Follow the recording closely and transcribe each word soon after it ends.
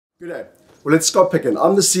Good day. Well, it's Picken.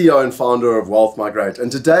 I'm the CEO and founder of Migrate,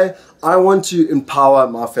 and today I want to empower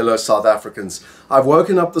my fellow South Africans. I've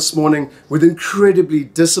woken up this morning with incredibly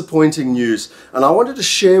disappointing news, and I wanted to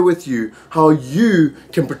share with you how you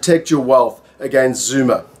can protect your wealth against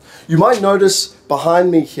Zuma. You might notice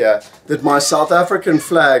behind me here that my South African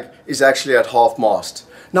flag is actually at half-mast.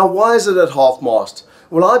 Now, why is it at half-mast?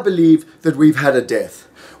 Well, I believe that we've had a death.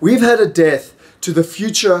 We've had a death to the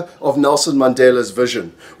future of Nelson Mandela's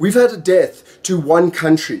vision. We've had a death to one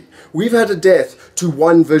country. We've had a death to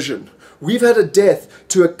one vision. We've had a death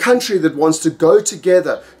to a country that wants to go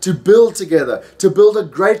together, to build a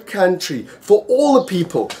great country for all the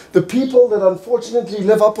people that unfortunately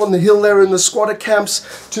live up on the hill there in the squatter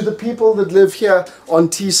camps, to the people that live here on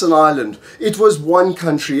Teeson Island. It was one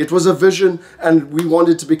country, it was a vision, and we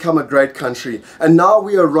wanted to become a great country. And now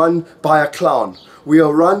we are run by a clown. We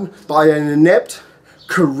are run by an inept,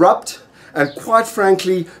 corrupt, and quite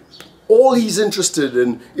frankly, all he's interested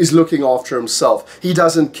in is looking after himself. He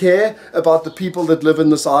doesn't care about the people that live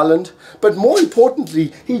in this island, but more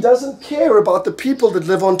importantly, he doesn't care about the people that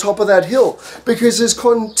live on top of that hill, because his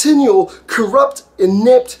continual, corrupt,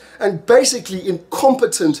 inept, and basically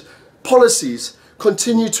incompetent policies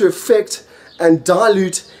continue to affect and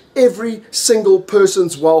dilute every single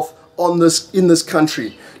person's wealth in this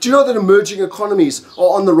country. Do you know that emerging economies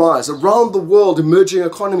are on the rise? Around the world, emerging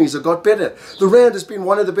economies have got better. The Rand has been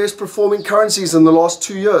one of the best performing currencies in the last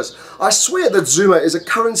 2 years. I swear that Zuma is a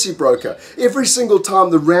currency broker. Every single time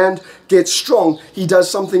the Rand gets strong, he does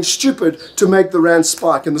something stupid to make the Rand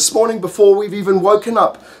spike. And this morning, before we've even woken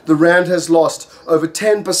up, the Rand has lost over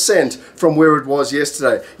 10% from where it was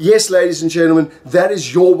yesterday. Yes, ladies and gentlemen, that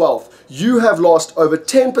is your wealth. You have lost over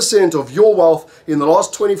 10% of your wealth in the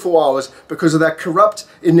last 24 hours because of that corrupt,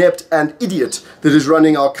 inept, and idiot that is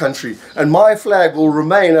running our country. And my flag will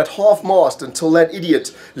remain at half-mast until that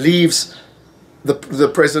idiot leaves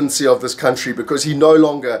the presidency of this country, because he no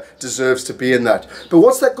longer deserves to be in that. But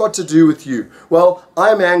what's that got to do with you? Well,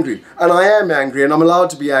 I'm angry, and I am angry, and I'm allowed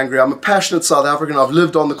to be angry. I'm a passionate South African. I've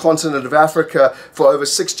lived on the continent of Africa for over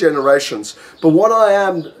 6 generations. But what I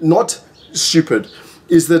am not stupid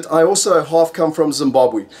is that I also half come from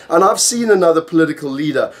Zimbabwe. And I've seen another political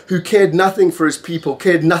leader who cared nothing for his people,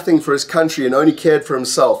 cared nothing for his country, and only cared for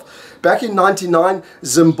himself. Back in '99,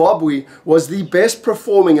 Zimbabwe was the best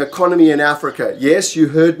performing economy in Africa. Yes, you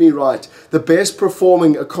heard me right. The best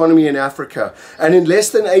performing economy in Africa. And in less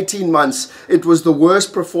than 18 months, it was the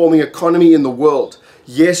worst performing economy in the world.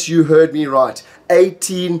 Yes, you heard me right.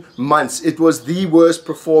 18 months. It was the worst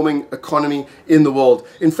performing economy in the world.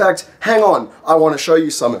 In fact, hang on, I want to show you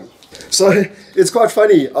something. So it's quite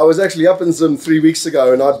funny. I was actually up in Zim 3 weeks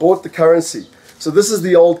ago and I bought the currency. So this is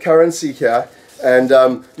the old currency here. And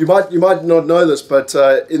you might not know this, but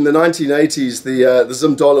in the 1980s, the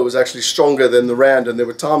Zim dollar was actually stronger than the Rand, and there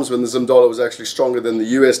were times when the Zim dollar was actually stronger than the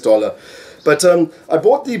US dollar. But I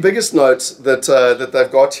bought the biggest note that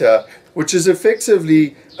they've got here, which is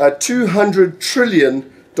effectively $200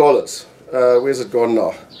 trillion. Where's it gone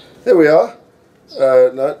now? There we are.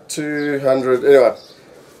 No, 200. Anyway,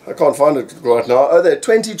 I can't find it right now. Oh, there,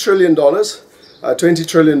 $20 trillion. $20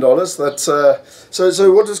 trillion. That's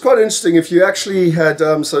so. What was quite interesting, if you actually had,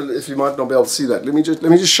 so if you might not be able to see that, let me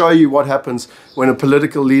just show you what happens when a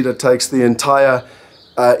political leader takes the entire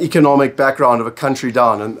economic background of a country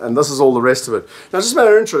down, and this is all the rest of it. Now, just a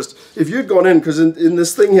matter of interest, if you'd gone in, because in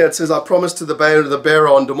this thing here it says, I promise to the bearer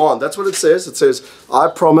on demand. That's what it says. It says, I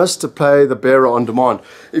promise to pay the bearer on demand.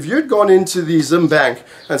 If you'd gone into the Zim bank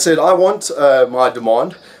and said, I want my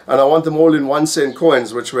demand, and I want them all in 1 cent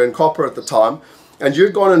coins, which were in copper at the time, and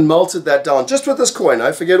you'd gone and melted that down, just with this coin,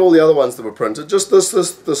 I forget all the other ones that were printed, just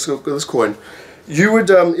this coin, you would,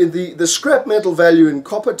 the scrap metal value in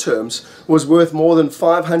copper terms was worth more than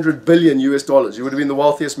 500 billion US dollars. You would have been the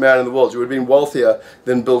wealthiest man in the world. You would have been wealthier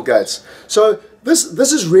than Bill Gates. So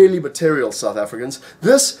this is really material, South Africans.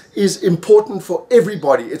 This is important for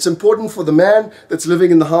everybody. It's important for the man that's living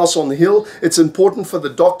in the house on the hill. It's important for the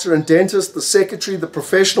doctor and dentist, the secretary, the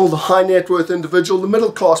professional, the high net worth individual, the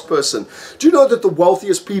middle class person. Do you know that the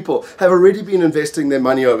wealthiest people have already been investing their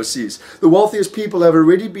money overseas? The wealthiest people have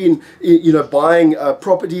already been, buying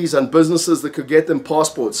properties and businesses that could get them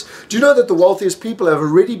passports. Do you know that the wealthiest people have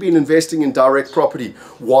already been investing in direct property?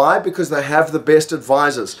 Why? Because they have the best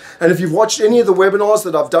advisors. And if you've watched any of the webinars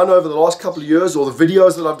that I've done over the last couple of years, or the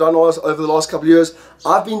videos that I've done over the last couple of years,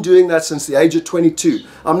 I've been doing that since the age of 22.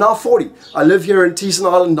 I'm now 40. I live here in Teeson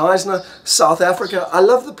Island, Knysna, South Africa. I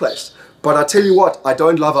love the place. But I tell you what, I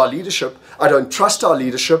don't love our leadership. I don't trust our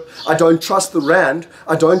leadership. I don't trust the rand.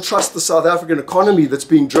 I don't trust the South African economy that's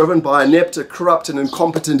being driven by an inept, corrupt and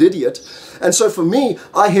incompetent idiot. And so for me,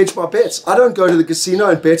 I hedge my bets. I don't go to the casino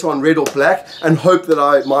and bet on red or black and hope that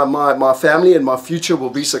my family and my future will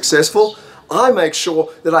be successful. I make sure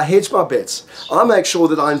that I hedge my bets. I make sure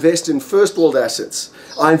that I invest in first world assets.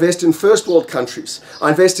 I invest in first world countries. I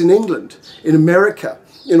invest in England, in America,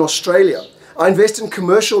 in Australia. I invest in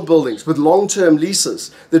commercial buildings with long-term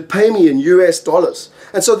leases that pay me in US dollars.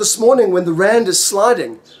 And so this morning when the rand is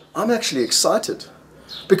sliding, I'm actually excited.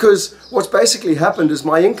 Because what's basically happened is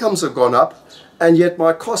my incomes have gone up and yet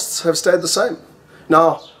my costs have stayed the same.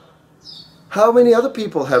 Now, how many other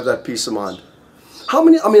people have that peace of mind? I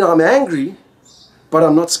mean, I'm angry, but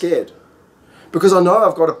I'm not scared. Because I know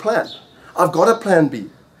I've got a plan. I've got a plan B.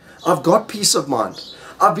 I've got peace of mind.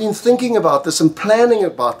 I've been thinking about this and planning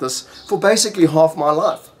about this for basically half my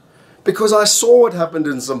life. Because I saw what happened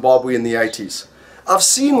in Zimbabwe in the 80s. I've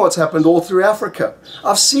seen what's happened all through Africa.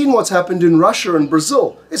 I've seen what's happened in Russia and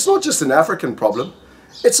Brazil. It's not just an African problem.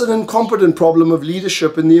 It's an incompetent problem of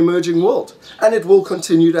leadership in the emerging world. And it will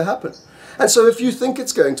continue to happen. And so if you think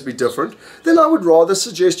it's going to be different, then I would rather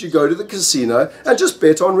suggest you go to the casino and just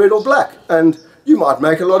bet on red or black. And you might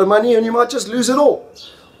make a lot of money and you might just lose it all.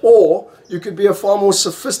 Or you could be a far more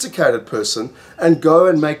sophisticated person and go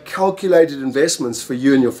and make calculated investments for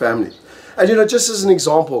you and your family. And you know, just as an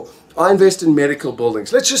example, I invest in medical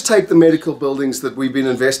buildings. Let's just take the medical buildings that we've been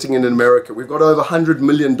investing in America. We've got over $100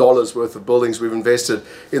 million worth of buildings we've invested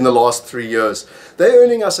in the last 3 years. They're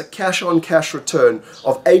earning us a cash-on-cash return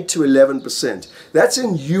of 8 to 11%. That's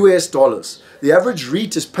in US dollars. The average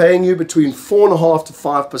REIT is paying you between 4.5% to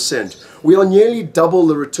 5%. We are nearly double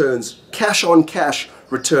the returns, cash-on-cash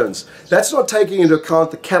returns. That's not taking into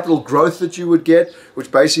account the capital growth that you would get,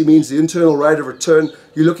 which basically means the internal rate of return.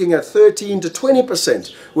 You're looking at 13 to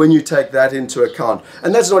 20% when you take that into account.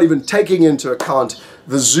 And that's not even taking into account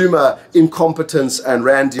the Zuma incompetence and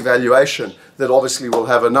rand devaluation that obviously will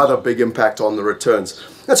have another big impact on the returns.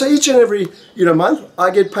 And so each and every month, I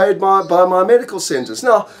get paid by my medical centers.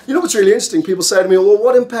 Now, you know what's really interesting? People say to me, well,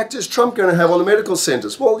 what impact is Trump going to have on the medical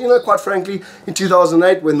centers? Well, quite frankly, in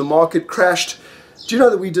 2008, when the market crashed, do you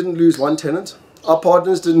know that we didn't lose one tenant? Our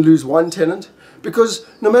partners didn't lose one tenant? Because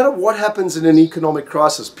no matter what happens in an economic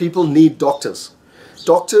crisis, people need doctors.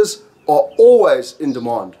 Doctors are always in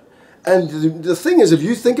demand. And the thing is, if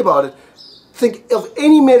you think about it, think of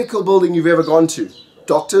any medical building you've ever gone to.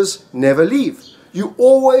 Doctors never leave. You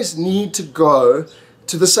always need to go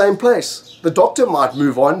to the same place. The doctor might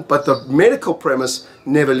move on, but the medical premise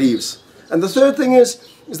never leaves. And the third thing is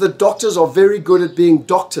that doctors are very good at being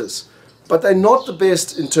doctors, but they're not the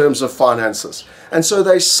best in terms of finances. And so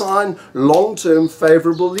they sign long-term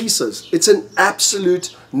favorable leases. It's an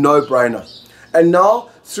absolute no-brainer. And now,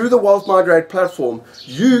 through the Wealth Migrate platform,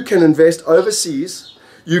 you can invest overseas.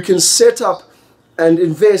 You can set up and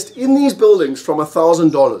invest in these buildings from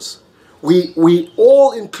 $1,000. We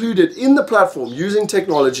all included in the platform using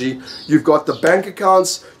technology. You've got the bank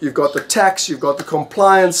accounts, you've got the tax, you've got the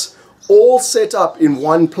compliance, all set up in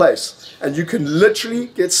one place. And you can literally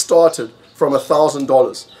get started from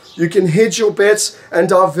 $1,000. You can hedge your bets and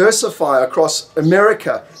diversify across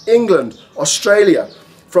America, England, Australia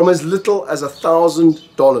from as little as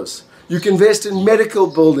 $1,000. You can invest in medical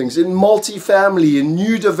buildings, in multifamily, in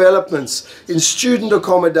new developments, in student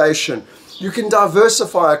accommodation. You can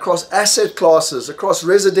diversify across asset classes, across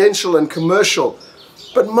residential and commercial.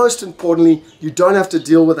 But most importantly, you don't have to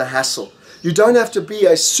deal with the hassle. You don't have to be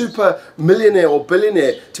a super millionaire or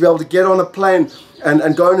billionaire to be able to get on a plane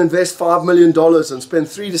and go and invest $5 million and spend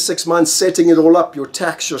 3 to 6 months setting it all up, your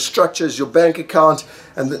tax, your structures, your bank account,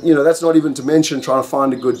 and that's not even to mention trying to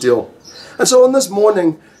find a good deal. And so on this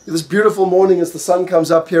morning, this beautiful morning as the sun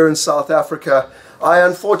comes up here in South Africa, I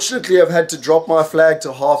unfortunately have had to drop my flag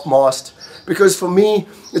to half-mast because for me,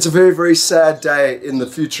 it's a very, very sad day in the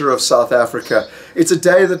future of South Africa. It's a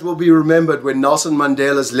day that will be remembered when Nelson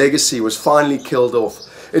Mandela's legacy was finally killed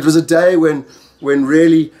off. It was a day when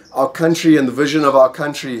really our country and the vision of our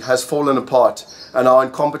country has fallen apart and our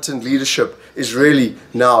incompetent leadership is really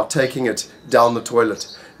now taking it down the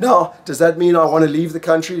toilet. Now, does that mean I want to leave the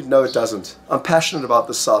country? No, it doesn't. I'm passionate about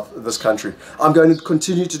this country. I'm going to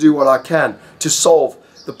continue to do what I can to solve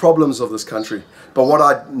the problems of this country. But what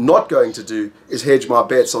I'm not going to do is hedge my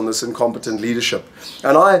bets on this incompetent leadership.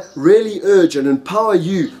 And I really urge and empower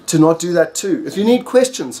you to not do that too. If you need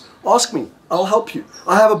questions, ask me. I'll help you.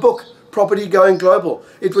 I have a book, Property Going Global.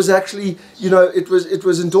 It was actually, it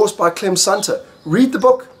was endorsed by Clem Sunter. Read the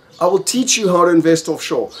book. I will teach you how to invest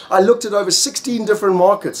offshore. I looked at over 16 different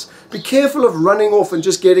markets. Be careful of running off and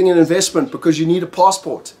just getting an investment because you need a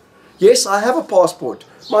passport. Yes, I have a passport.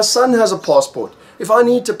 My son has a passport. If I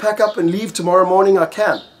need to pack up and leave tomorrow morning, I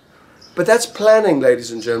can. But that's planning,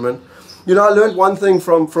 ladies and gentlemen. You know, I learned one thing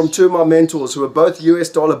from two of my mentors who are both US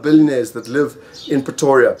dollar billionaires that live in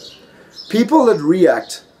Pretoria. People that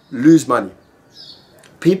react lose money.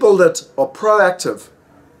 People that are proactive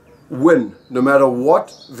win no matter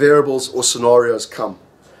what variables or scenarios come.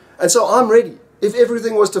 And so I'm ready. If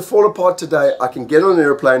everything was to fall apart today, I can get on an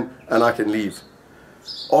airplane and I can leave.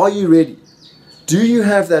 Are you ready? Do you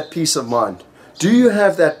have that peace of mind? Do you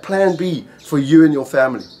have that plan B for you and your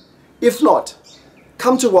family? If not,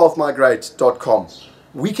 come to wealthmigrate.com.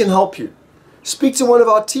 We can help you. Speak to one of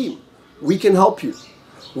our team. We can help you.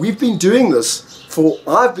 I've been doing this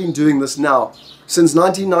now since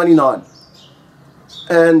 1999.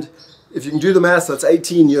 And if you can do the math, that's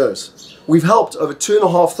 18 years. We've helped over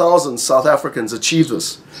 2,500 South Africans achieve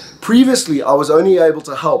this. Previously, I was only able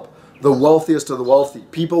to help the wealthiest of the wealthy,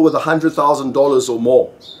 people with $100,000 or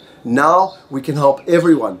more. Now we can help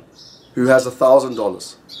everyone who has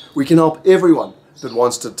 $1,000. We can help everyone that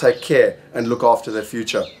wants to take care and look after their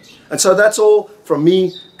future. And so that's all from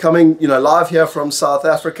me coming, live here from South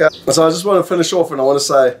Africa. So I just want to finish off and I want to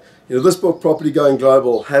say, this book, Properly Going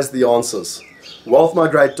Global, has the answers.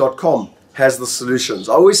 Wealthmigrate.com has the solutions.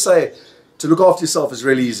 I always say to look after yourself is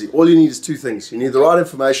really easy. All you need is two things. You need the right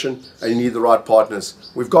information and you need the right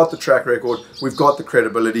partners. We've got the track record, we've got the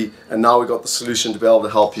credibility, and now we've got the solution to be able to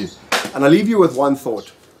help you. And I leave you with one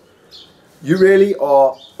thought. You really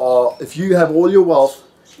are if you have all your wealth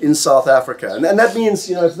in South Africa, and that means,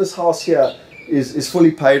 if this house here is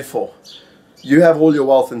fully paid for, you have all your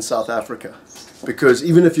wealth in South Africa. Because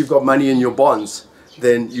even if you've got money in your bonds,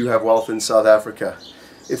 then you have wealth in South Africa.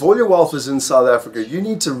 If all your wealth is in South Africa, you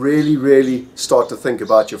need to really, really start to think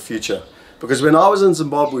about your future. Because when I was in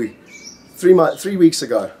Zimbabwe 3 weeks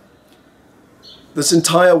ago, this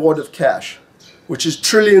entire wad of cash, which is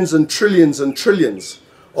trillions and trillions and trillions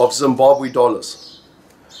of Zimbabwe dollars,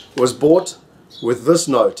 was bought with this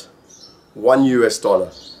note, $1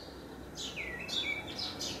 US.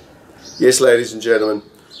 Yes, ladies and gentlemen,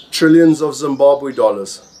 trillions of Zimbabwe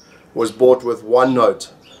dollars was bought with one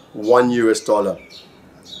note, $1 US.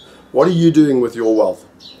 What are you doing with your wealth?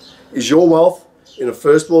 Is your wealth in a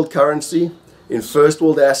first world currency, in first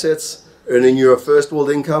world assets, earning you a first world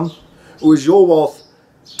income? Or is your wealth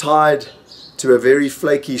tied to a very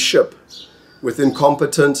flaky ship with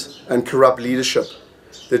incompetent and corrupt leadership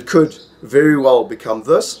that could very well become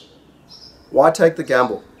this? Why take the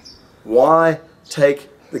gamble? Why take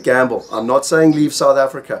the gamble? I'm not saying leave South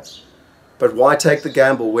Africa, but why take the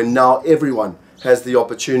gamble when now everyone has the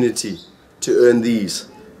opportunity to earn these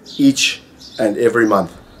each and every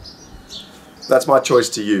month? That's my choice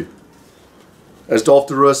to you. As Dolph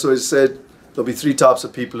DeRosa has said, there'll be three types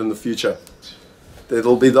of people in the future.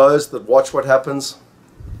 There'll be those that watch what happens,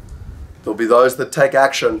 there'll be those that take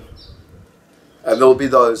action, and there'll be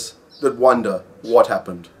those that wonder what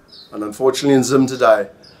happened. And unfortunately in Zim today,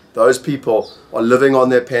 those people are living on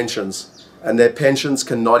their pensions, and their pensions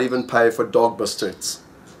cannot even pay for dog biscuits.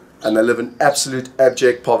 And they live in absolute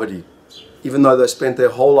abject poverty, even though they spent their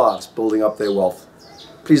whole lives building up their wealth.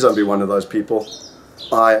 Please don't be one of those people.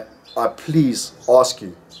 I please ask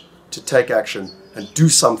you to take action and do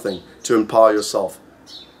something to empower yourself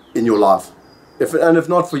in your life. If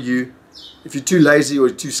not for you, if you're too lazy or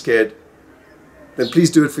too scared, then please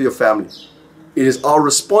do it for your family. It is our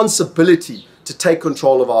responsibility to take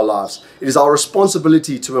control of our lives. It is our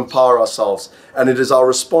responsibility to empower ourselves. And it is our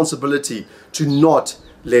responsibility to not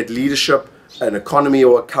let leadership, an economy,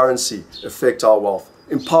 or a currency affect our wealth.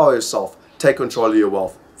 Empower yourself. Take control of your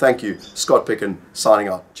wealth. Thank you. Scott Picken, signing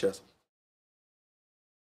out. Cheers.